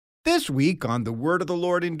This week on The Word of the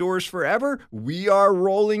Lord Endures Forever, we are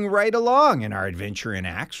rolling right along in our adventure in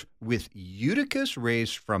Acts with Eutychus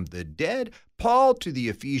raised from the dead, Paul to the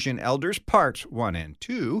Ephesian elders, parts 1 and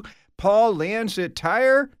 2, Paul lands at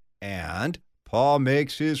Tyre, and Paul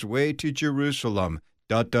makes his way to Jerusalem.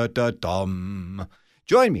 Da-da-da-dum.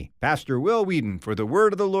 Join me, Pastor Will Whedon, for The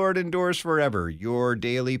Word of the Lord Endures Forever, your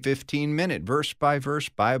daily 15-minute verse-by-verse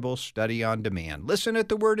Bible study on demand. Listen at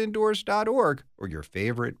thewordendures.org or your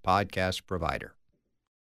favorite podcast provider.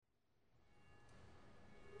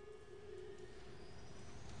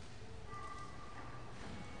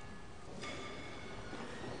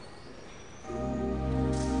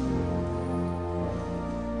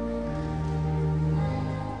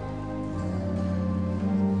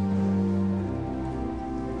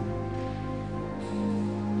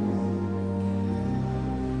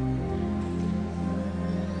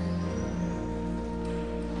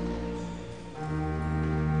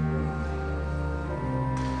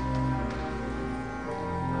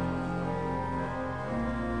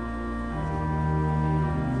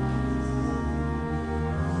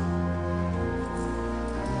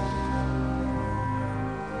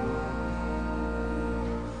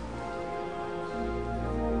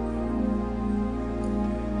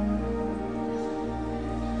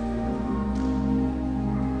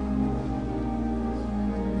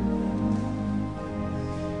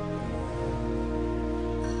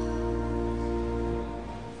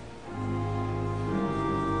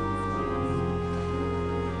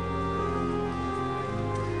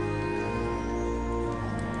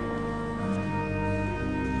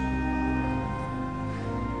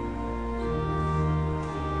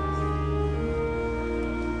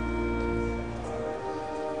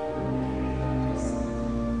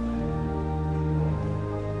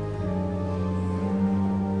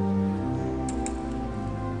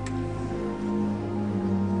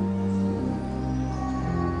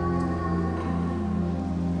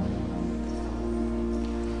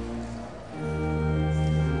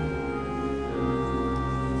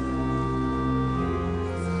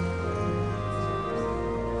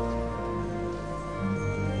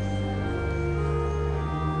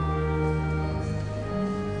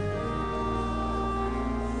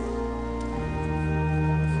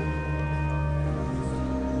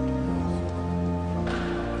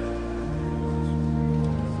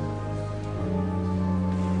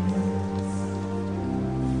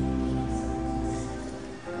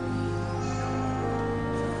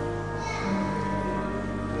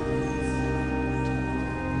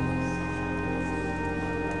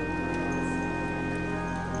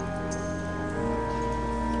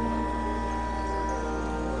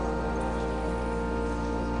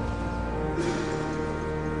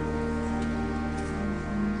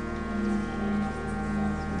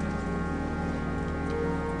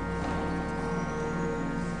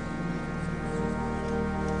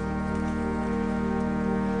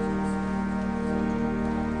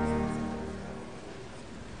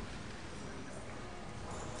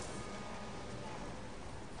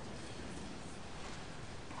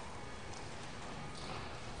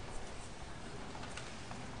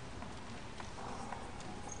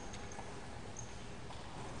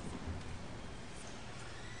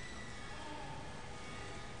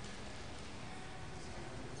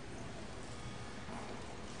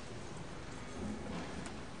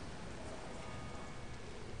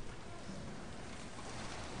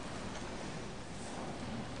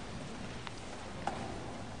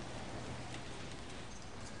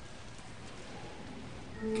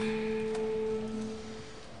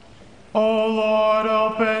 O Lord,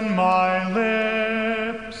 open my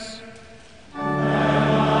lips, and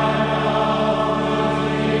my mouth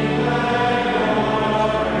will declare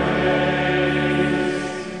your praise.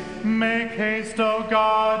 Make haste, O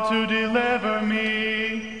God, to deliver me. Make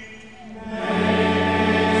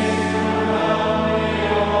haste to help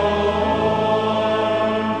me, O Lord.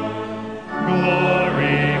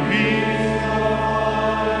 Glory be to the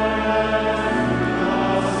Father, and to the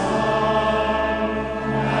Son,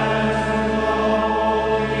 and to the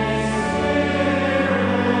Holy Spirit,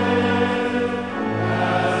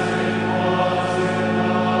 as it was in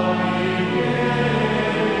the beginning,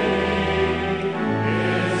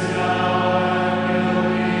 is now, and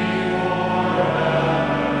will be forever.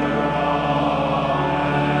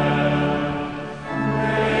 Amen.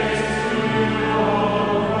 Praise to you, O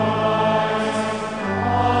Christ.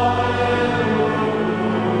 Hallelujah.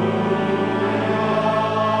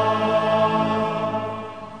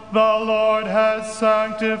 The Lord has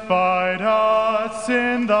sanctified us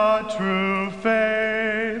in the true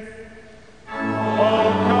faith.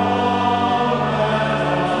 Oh, come,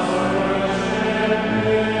 let us worship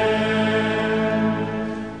Him.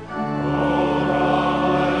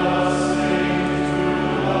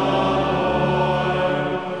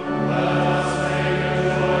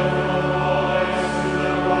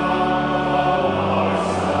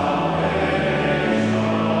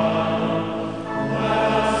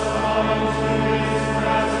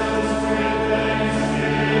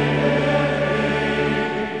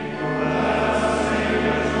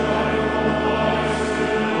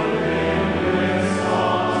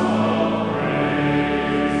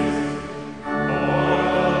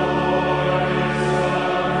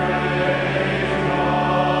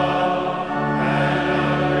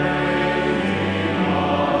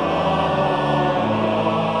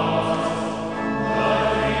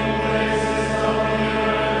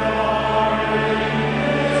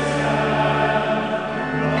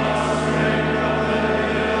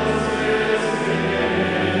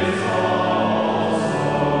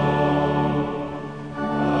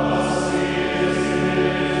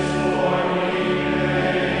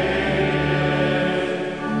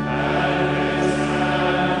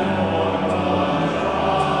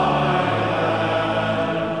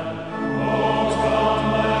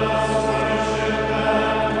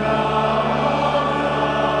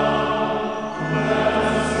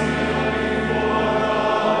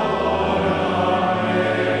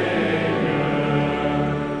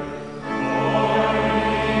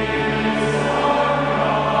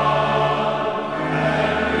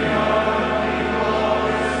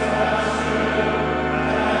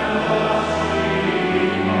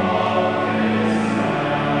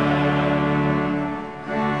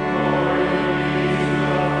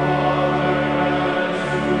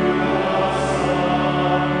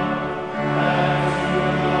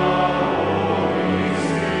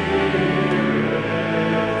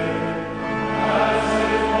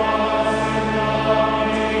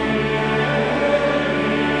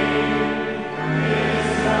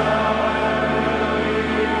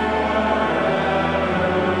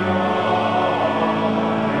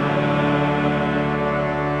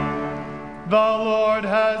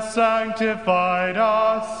 sanctified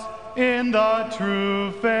us in the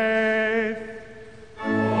true faith.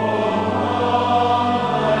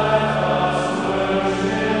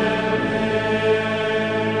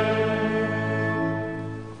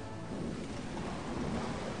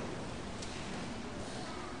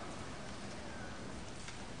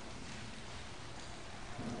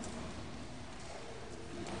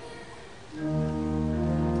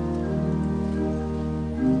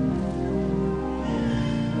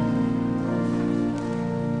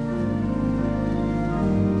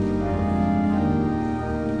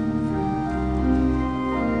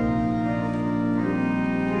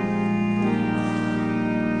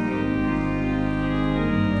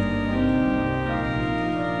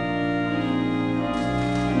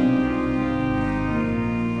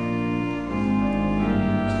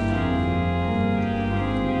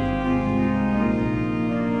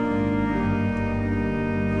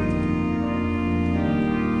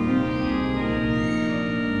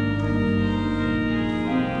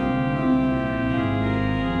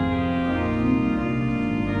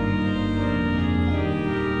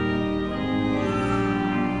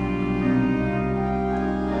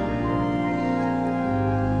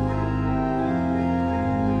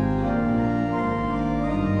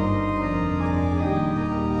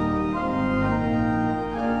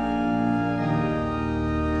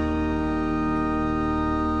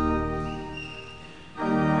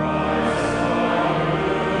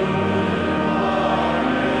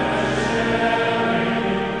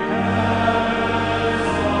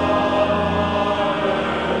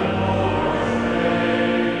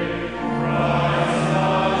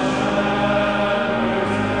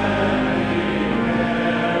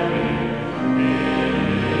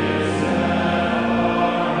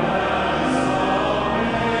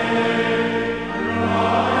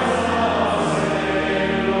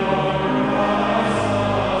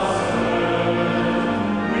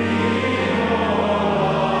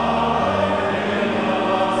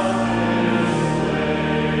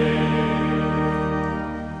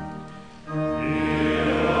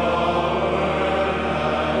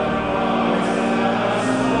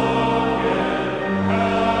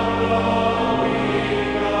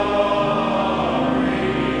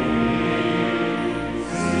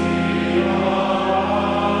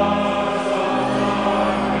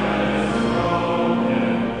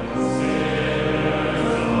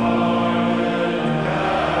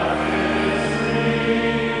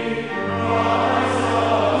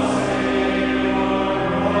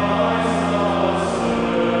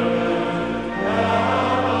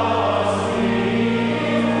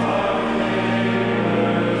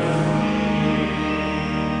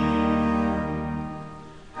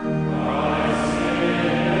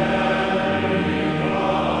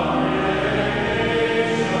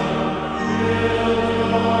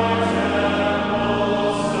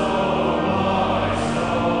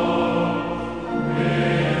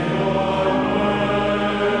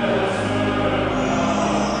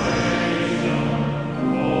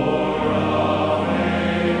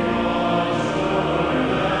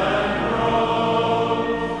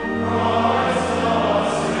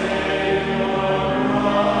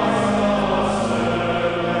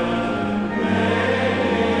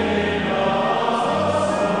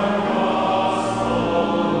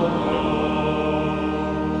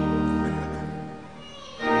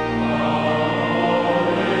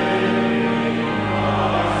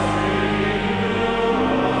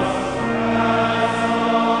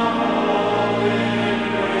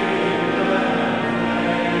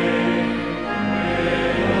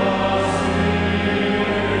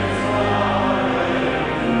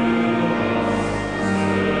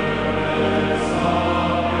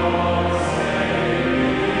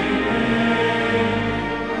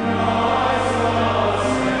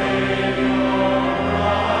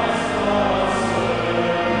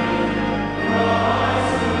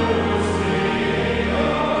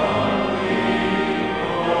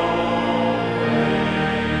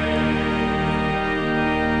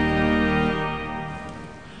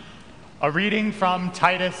 A reading from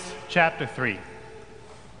Titus chapter 3.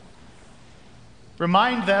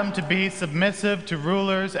 Remind them to be submissive to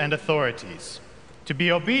rulers and authorities, to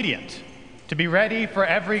be obedient, to be ready for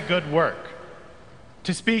every good work,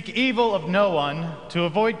 to speak evil of no one, to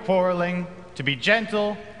avoid quarreling, to be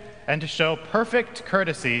gentle, and to show perfect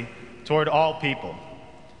courtesy toward all people.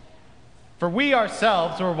 For we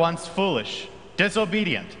ourselves were once foolish,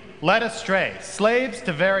 disobedient, led astray, slaves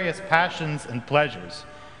to various passions and pleasures,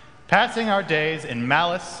 passing our days in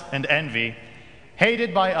malice and envy,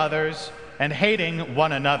 hated by others and hating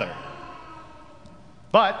one another.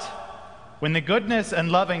 But when the goodness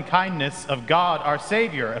and loving kindness of God our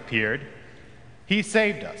Savior appeared, he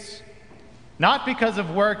saved us, not because of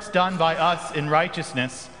works done by us in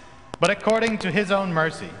righteousness, but according to his own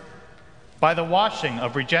mercy, by the washing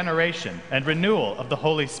of regeneration and renewal of the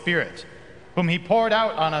Holy Spirit, whom he poured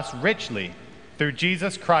out on us richly through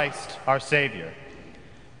Jesus Christ our Savior,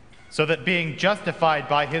 so that being justified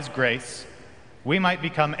by his grace, we might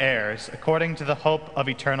become heirs according to the hope of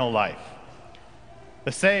eternal life.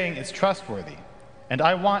 The saying is trustworthy, and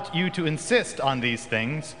I want you to insist on these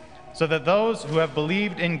things, so that those who have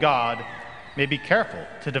believed in God may be careful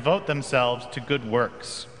to devote themselves to good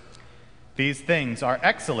works. These things are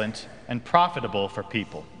excellent and profitable for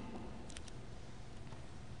people.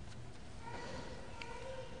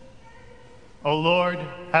 O Lord,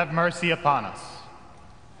 have mercy upon us.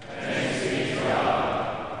 Thanks be to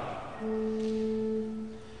God.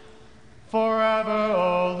 Forever,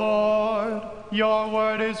 O Lord, your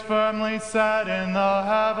word is firmly set in the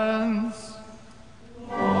heavens.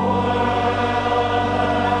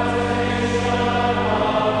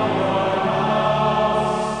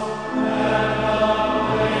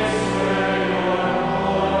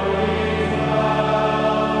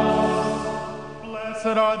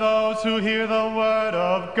 Blessed are those who hear the word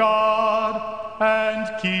of God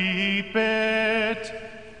and keep it.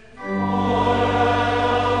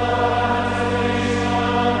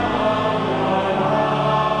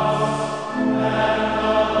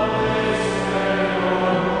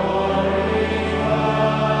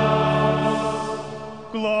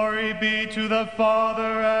 Glory be to the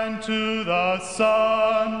Father, and to the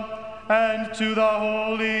Son, and to the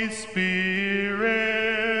Holy Spirit.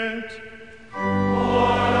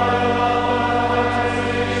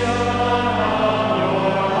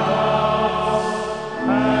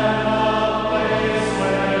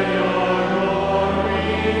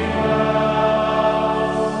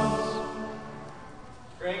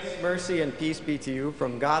 Mercy and peace be to you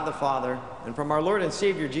from God the Father and from our Lord and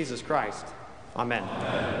Savior Jesus Christ. Amen.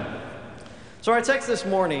 Amen. So our text this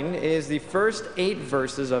morning is the first 8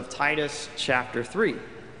 verses of Titus chapter 3.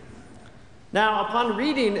 Now, upon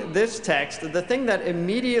reading this text, the thing that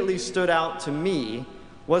immediately stood out to me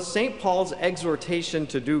was St. Paul's exhortation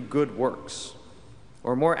to do good works.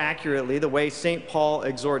 Or more accurately, the way St. Paul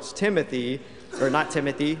exhorts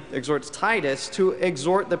exhorts Titus to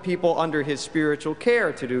exhort the people under his spiritual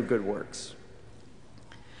care to do good works.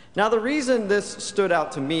 Now, the reason this stood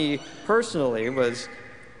out to me personally was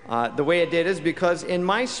the way it did is because in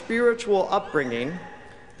my spiritual upbringing,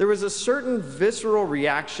 there was a certain visceral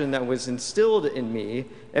reaction that was instilled in me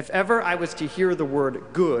if ever I was to hear the word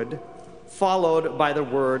good followed by the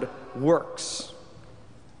word works.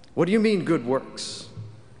 What do you mean, good works?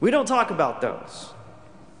 We don't talk about those.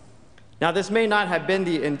 Now, this may not have been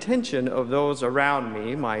the intention of those around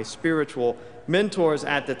me, my spiritual mentors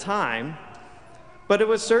at the time, but it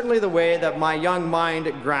was certainly the way that my young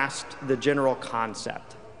mind grasped the general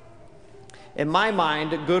concept. In my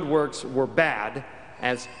mind, good works were bad,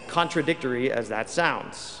 as contradictory as that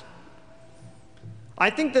sounds. I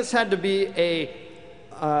think this had to be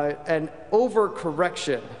an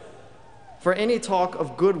overcorrection for any talk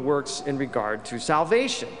of good works in regard to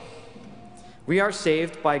salvation. We are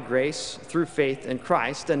saved by grace through faith in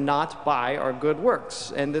Christ and not by our good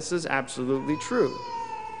works, and this is absolutely true.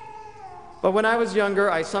 But when I was younger,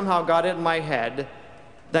 I somehow got it in my head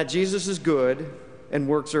that Jesus is good and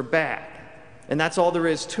works are bad, and that's all there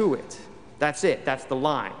is to it. That's it. That's the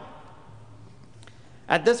line.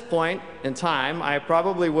 At this point in time, I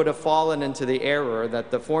probably would have fallen into the error that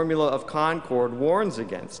the Formula of Concord warns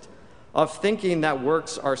against, of thinking that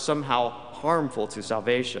works are somehow harmful to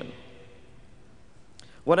salvation.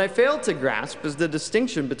 What I failed to grasp is the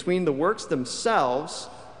distinction between the works themselves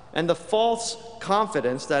and the false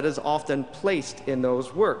confidence that is often placed in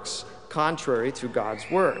those works, contrary to God's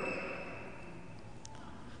word.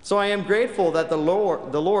 So I am grateful that the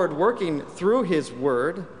Lord working through his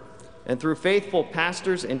word and through faithful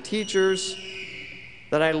pastors and teachers,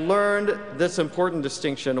 that I learned this important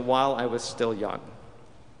distinction while I was still young.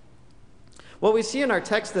 What we see in our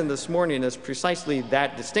text then this morning is precisely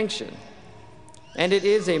that distinction. And it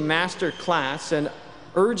is a master class in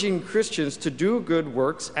urging Christians to do good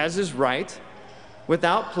works as is right,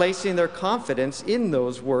 without placing their confidence in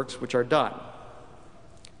those works which are done.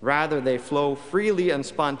 Rather, they flow freely and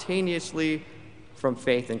spontaneously from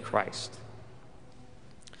faith in Christ.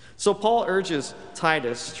 So Paul urges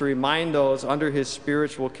Titus to remind those under his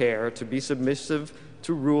spiritual care to be submissive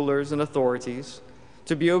to rulers and authorities,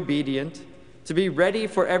 to be obedient, to be ready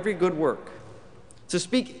for every good work, to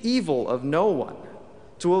speak evil of no one,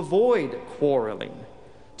 to avoid quarreling,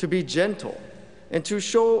 to be gentle, and to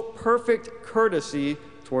show perfect courtesy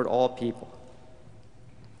toward all people.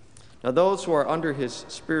 Now, those who are under his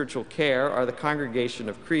spiritual care are the congregation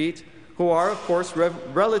of Crete, who are, of course,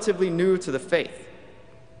 relatively new to the faith.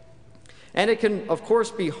 And it can, of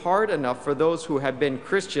course, be hard enough for those who have been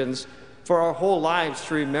Christians for our whole lives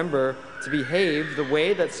to remember to behave the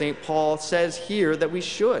way that St. Paul says here that we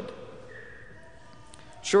should.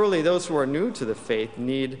 Surely those who are new to the faith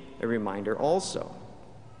need a reminder also.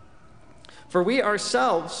 For we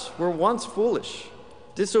ourselves were once foolish,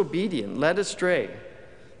 disobedient, led astray,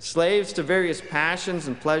 slaves to various passions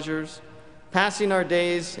and pleasures, passing our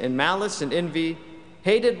days in malice and envy,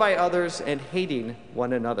 hated by others and hating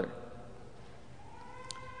one another.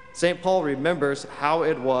 St. Paul remembers how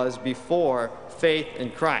it was before faith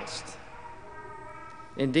in Christ.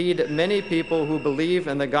 Indeed, many people who believe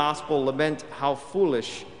in the gospel lament how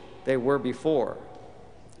foolish they were before.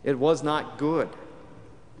 It was not good.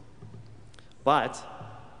 But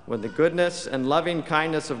when the goodness and loving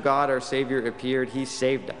kindness of God our Savior appeared, he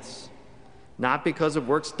saved us, not because of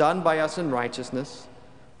works done by us in righteousness,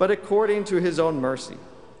 but according to his own mercy,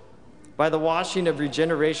 by the washing of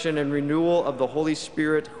regeneration and renewal of the Holy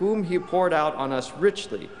Spirit, whom he poured out on us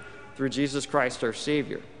richly through Jesus Christ our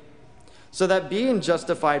Savior, so that being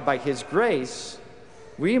justified by his grace,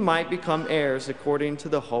 we might become heirs according to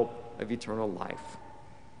the hope of eternal life.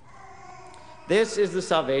 This is the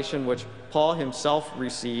salvation which Paul himself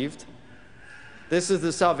received. This is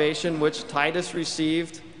the salvation which Titus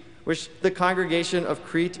received, which the congregation of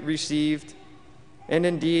Crete received, and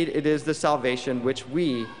indeed it is the salvation which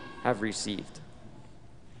we have received.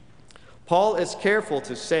 Paul is careful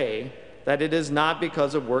to say that it is not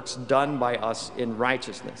because of works done by us in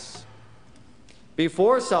righteousness.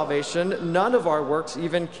 Before salvation, none of our works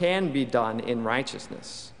even can be done in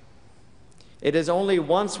righteousness. It is only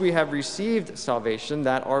once we have received salvation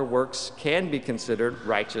that our works can be considered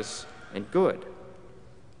righteous and good.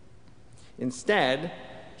 Instead,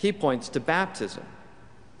 he points to baptism,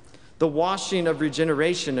 the washing of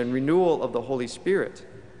regeneration and renewal of the Holy Spirit.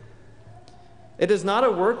 It is not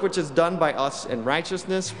a work which is done by us in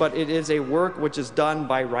righteousness, but it is a work which is done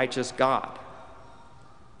by righteous God.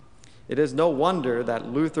 It is no wonder that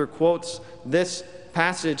Luther quotes this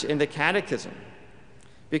passage in the Catechism,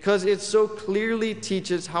 because it so clearly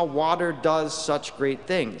teaches how water does such great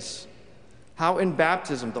things, how in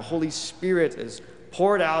baptism the Holy Spirit is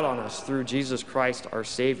poured out on us through Jesus Christ our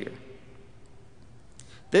Savior.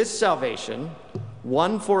 This salvation,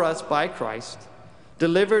 won for us by Christ,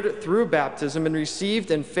 delivered through baptism and received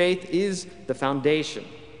in faith, is the foundation.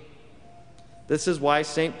 This is why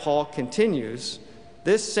St. Paul continues,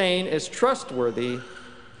 "This saying is trustworthy,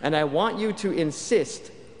 and I want you to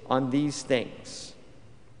insist on these things."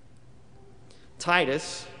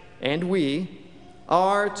 Titus and we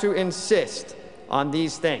are to insist on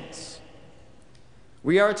these things.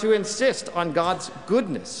 We are to insist on God's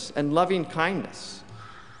goodness and loving kindness.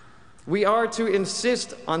 We are to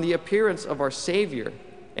insist on the appearance of our Savior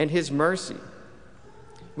and his mercy.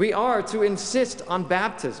 We are to insist on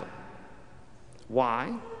baptism.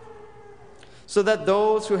 Why? So that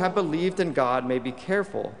those who have believed in God may be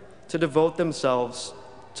careful to devote themselves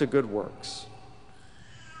to good works.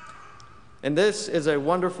 And this is a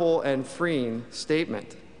wonderful and freeing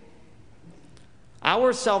statement.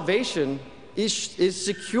 Our salvation is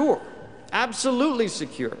secure, absolutely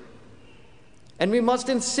secure. And we must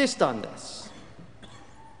insist on this.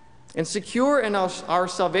 And secure in our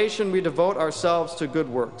salvation, we devote ourselves to good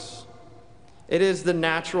works. It is the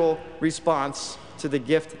natural response to the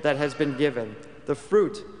gift that has been given, the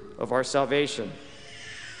fruit of our salvation.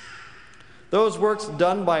 Those works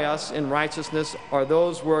done by us in righteousness are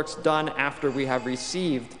those works done after we have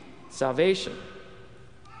received salvation.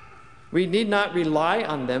 We need not rely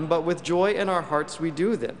on them, but with joy in our hearts we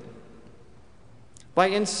do them. By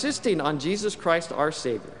insisting on Jesus Christ our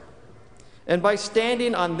Savior, and by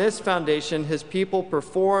standing on this foundation, his people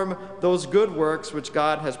perform those good works which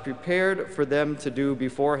God has prepared for them to do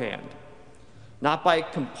beforehand, not by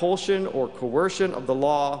compulsion or coercion of the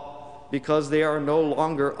law, because they are no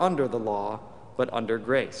longer under the law, but under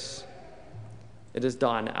grace. It is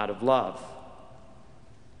done out of love.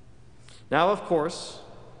 Now, of course,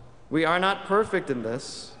 we are not perfect in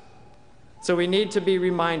this, so we need to be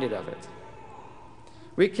reminded of it.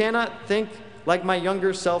 We cannot think like my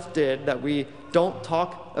younger self did, that we don't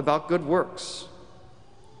talk about good works.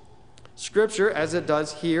 Scripture, as it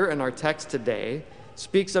does here in our text today,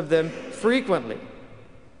 speaks of them frequently.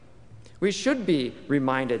 We should be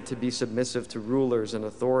reminded to be submissive to rulers and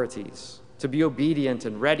authorities, to be obedient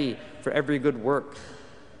and ready for every good work.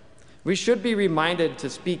 We should be reminded to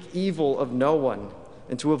speak evil of no one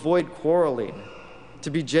and to avoid quarreling, to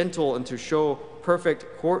be gentle, and to show perfect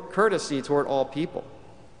courtesy toward all people.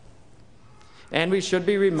 And we should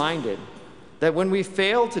be reminded that when we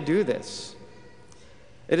fail to do this,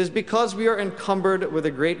 it is because we are encumbered with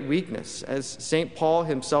a great weakness, as St. Paul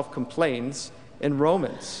himself complains in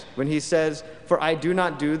Romans when he says, "For I do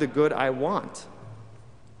not do the good I want."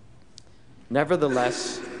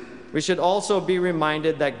 Nevertheless, we should also be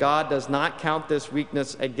reminded that God does not count this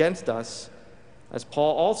weakness against us. As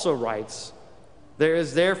Paul also writes, "There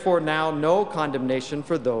is therefore now no condemnation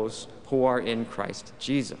for those who are in Christ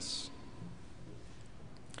Jesus."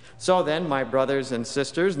 So then, my brothers and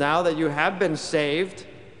sisters, now that you have been saved,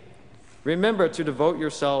 remember to devote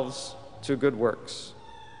yourselves to good works.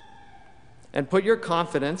 And put your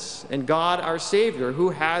confidence in God our Savior, who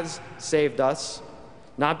has saved us,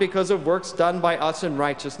 not because of works done by us in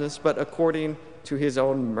righteousness, but according to his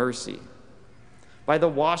own mercy, by the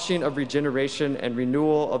washing of regeneration and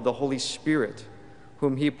renewal of the Holy Spirit,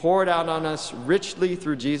 whom he poured out on us richly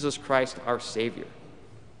through Jesus Christ our Savior,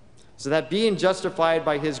 so that being justified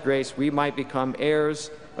by his grace, we might become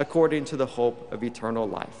heirs according to the hope of eternal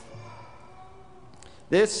life.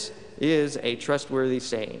 This is a trustworthy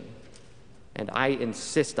saying, and I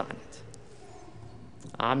insist on it.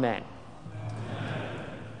 Amen.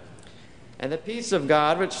 And the peace of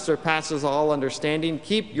God, which surpasses all understanding,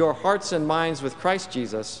 keep your hearts and minds with Christ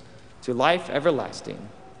Jesus to life everlasting.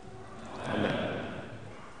 Amen.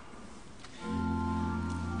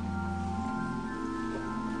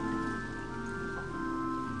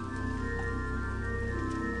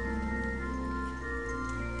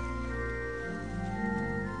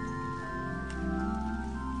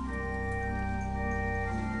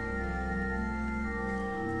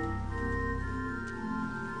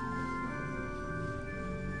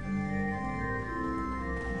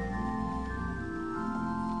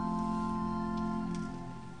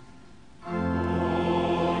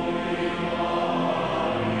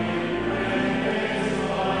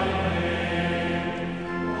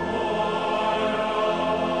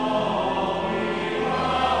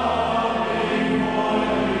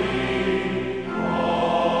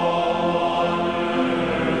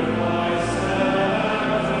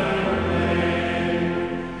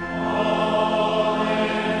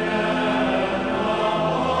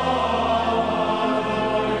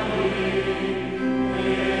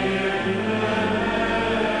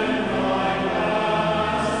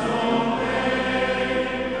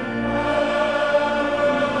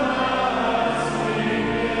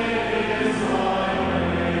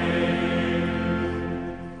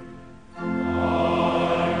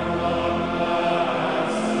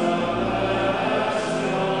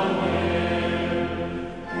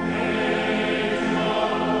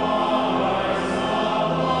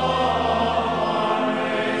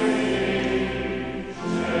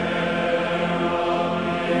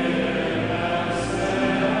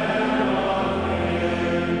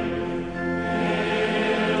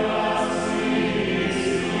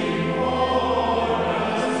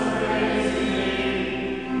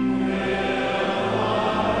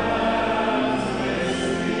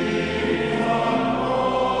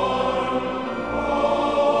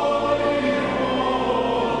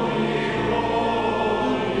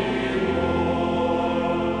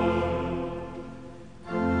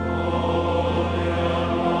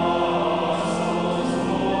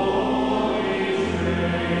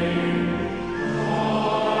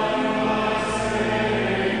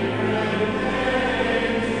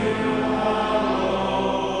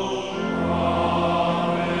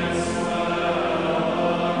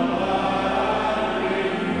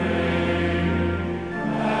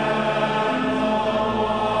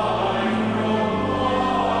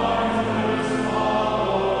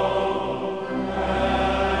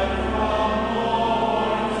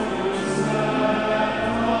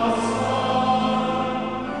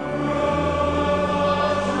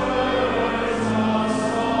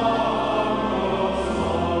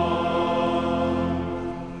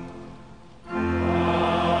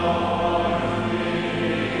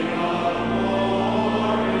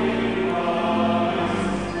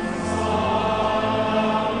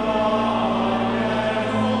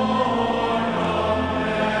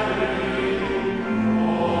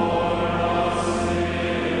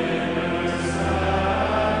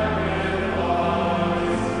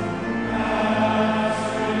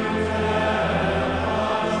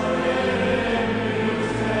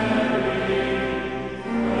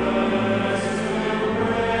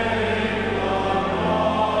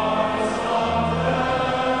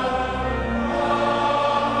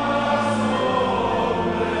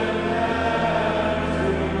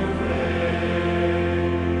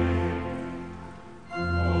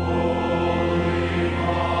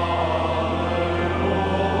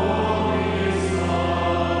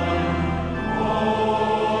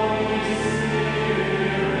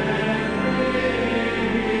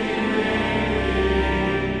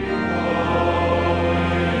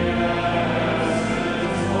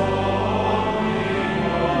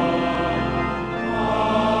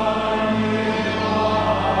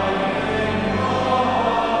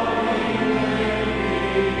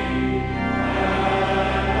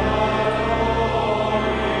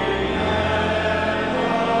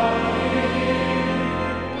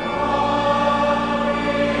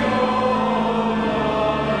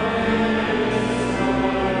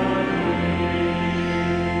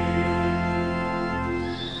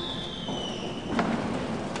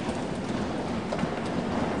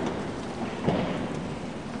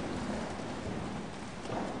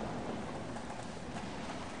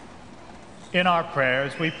 In our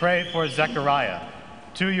prayers, we pray for Zechariah,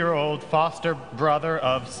 2-year-old foster brother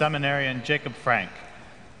of seminarian Jacob Frank.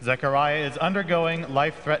 Zechariah is undergoing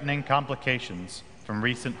life-threatening complications from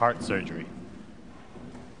recent heart surgery.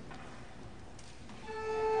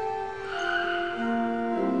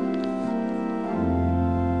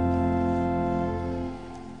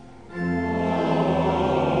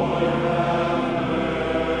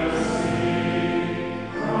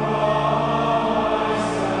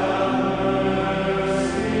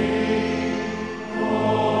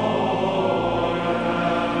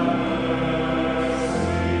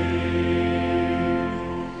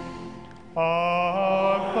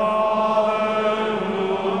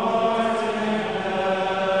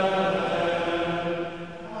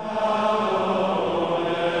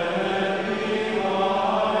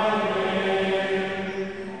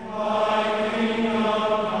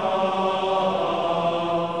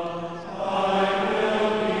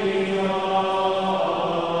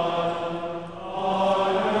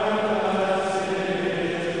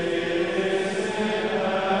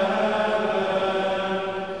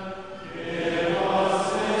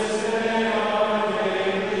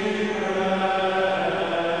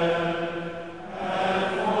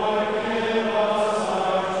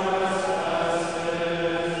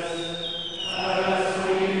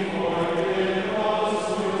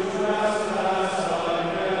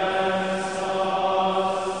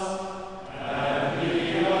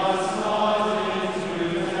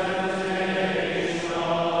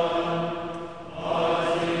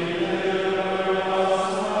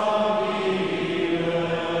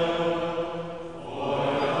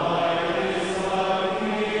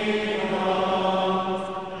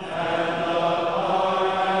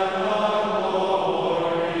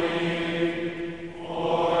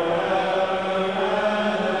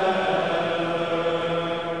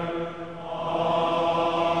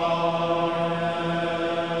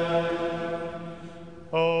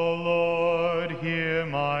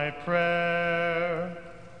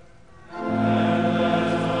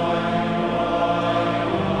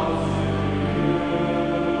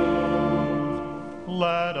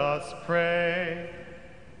 Let us pray.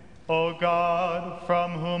 O God,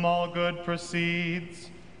 from whom all good proceeds,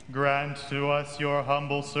 grant to us, your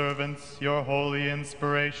humble servants, your holy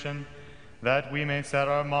inspiration, that we may set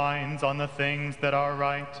our minds on the things that are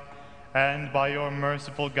right, and by your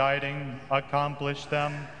merciful guiding accomplish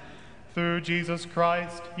them. Through Jesus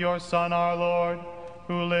Christ, your Son, our Lord,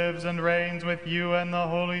 who lives and reigns with you and the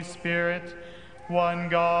Holy Spirit, one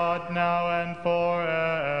God, now and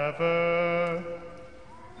forever.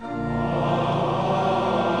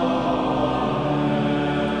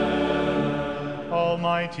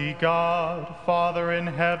 Almighty God, Father in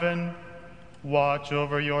heaven, watch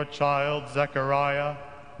over your child Zechariah,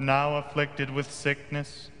 now afflicted with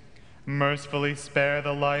sickness. Mercifully spare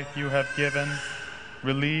the life you have given,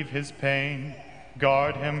 relieve his pain,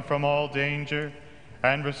 guard him from all danger,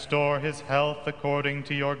 and restore his health according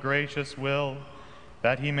to your gracious will,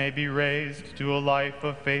 that he may be raised to a life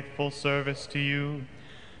of faithful service to you.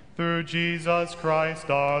 Through Jesus Christ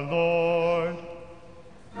our Lord.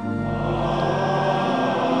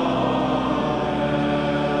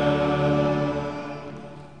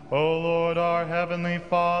 O Lord, our heavenly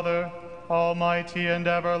Father, almighty and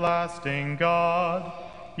everlasting God,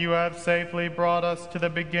 you have safely brought us to the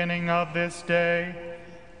beginning of this day.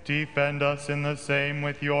 Defend us in the same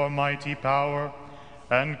with your mighty power,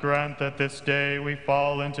 and grant that this day we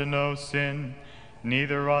fall into no sin,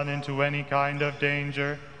 neither run into any kind of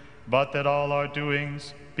danger, but that all our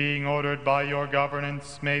doings, being ordered by your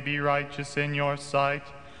governance, may be righteous in your sight.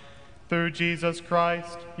 Through Jesus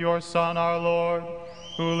Christ, your Son, our Lord,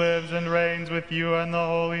 who lives and reigns with you and the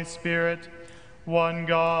Holy Spirit, one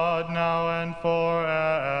God, now and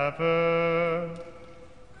forever.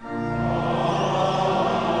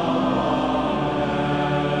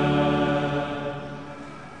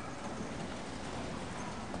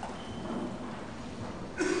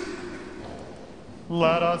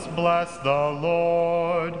 Let us bless the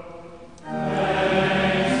Lord.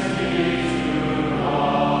 Thanks be to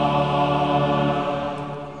God.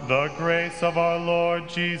 The grace of our Lord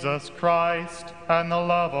Jesus Christ, and the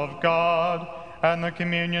love of God, and the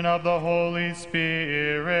communion of the Holy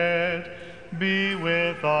Spirit be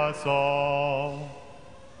with us all.